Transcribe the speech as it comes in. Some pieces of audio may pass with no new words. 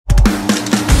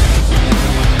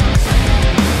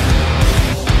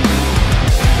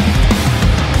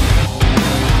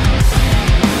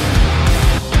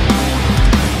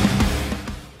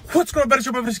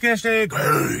everybody, Shortcake.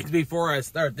 Before I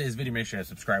start this video, make sure to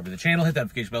subscribe to the channel, hit that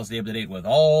notification bell, stay up to date with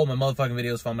all my motherfucking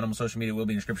videos. Follow me on my social media, will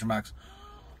be in the description box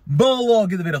below.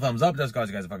 Give the video a thumbs up. It does cost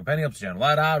you guys a fucking penny. Up to the channel.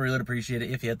 I really would appreciate it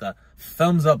if you hit the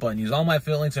thumbs up button. Use all my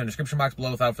affiliate links in the description box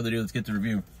below. Without further ado, let's get to the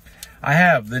review. I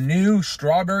have the new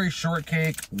strawberry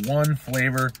shortcake, one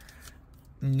flavor.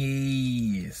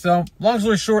 Yeah. So, long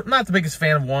story short, I'm not the biggest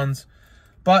fan of ones,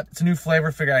 but it's a new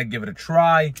flavor. Figured I'd give it a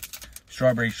try.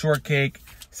 Strawberry shortcake.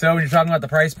 So, when you're talking about the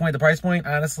price point,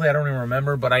 honestly, I don't even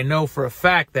remember, but I know for a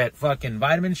fact that fucking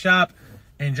Vitamin Shop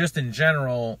and just in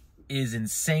general is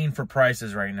insane for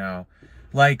prices right now.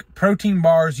 Like, protein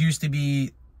bars used to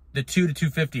be the $2 to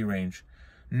 $2.50 range.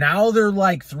 Now they're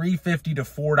like $3.50 to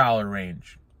 $4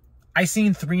 range. I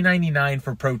seen $3.99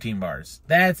 for protein bars.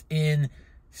 That's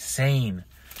insane.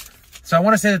 So I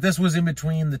want to say that this was in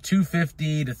between the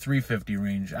 $2.50 to $3.50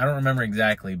 range. I don't remember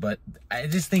exactly, but I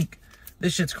just think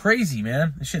this shit's crazy,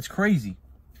 man. This shit's crazy.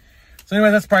 So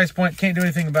anyway, that's the price point. Can't do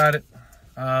anything about it.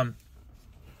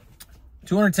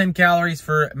 210 calories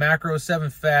for macro,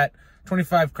 7 fat,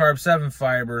 25 carbs, 7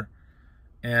 fiber,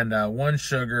 and 1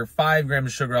 sugar, 5 grams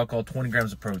of sugar alcohol, 20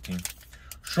 grams of protein.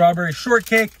 Strawberry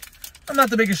shortcake. I'm not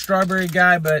the biggest strawberry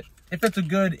guy, but if it's a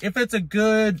good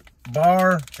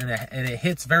bar and it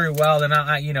hits very well, then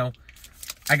I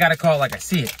gotta call it like I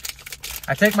see it.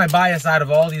 I take my bias out of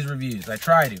all these reviews. I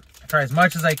try as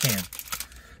much as I can.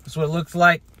 This is what it looks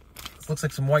like. It looks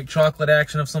like some white chocolate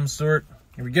action of some sort.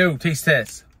 Here we go, taste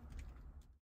test.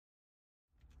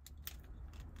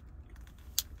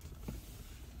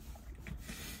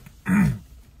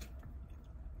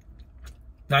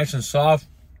 Nice and soft.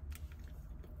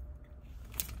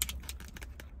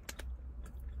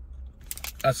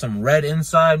 Got some red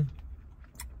inside.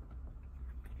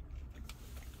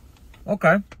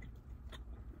 Okay.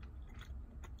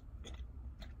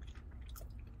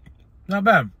 Not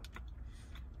bad.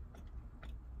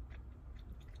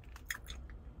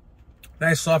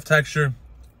 Nice soft texture.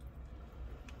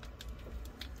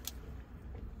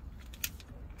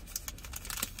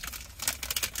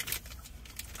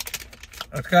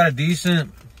 It's got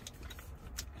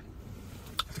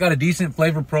a decent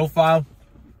flavor profile.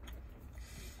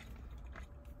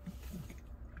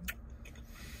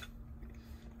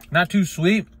 Not too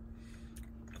sweet.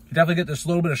 You definitely get this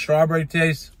little bit of strawberry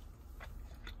taste.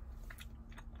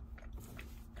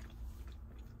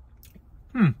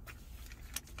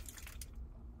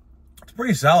 It's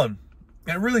pretty solid.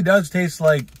 It really does taste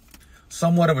like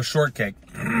somewhat of a shortcake.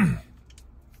 I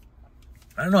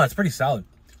don't know, it's pretty solid.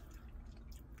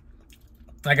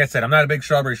 Like I said, I'm not a big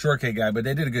strawberry shortcake guy, but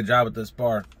they did a good job with this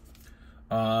bar.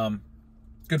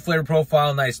 Good flavor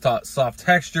profile, nice soft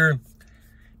texture.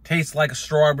 Tastes like a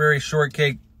strawberry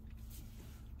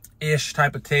shortcake-ish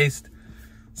type of taste.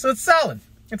 So it's solid.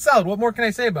 It's solid. What more can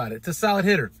I say about it? It's a solid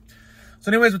hitter.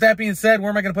 So anyways, with that being said, where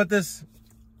am I going to put this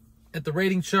at the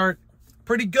rating chart?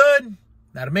 Pretty good.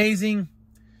 Not amazing.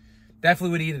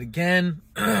 Definitely would eat it again.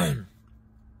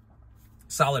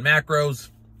 Solid macros.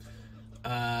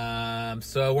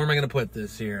 So where am I going to put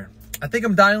this here? I think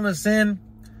I'm dialing this in.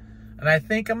 And I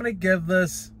think I'm going to give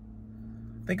this...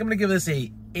 a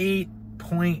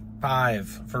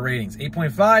 8.5 for ratings.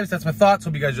 8.5, that's my thoughts.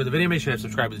 Hope you guys enjoyed the video. Make sure to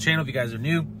subscribe to the channel if you guys are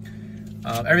new.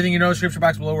 Everything you know, description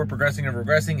box below, we're progressing and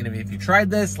regressing. And if you tried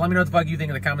this, let me know what the fuck you think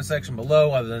in the comment section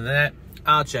below. Other than that,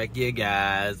 I'll check you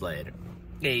guys later.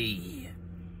 Hey.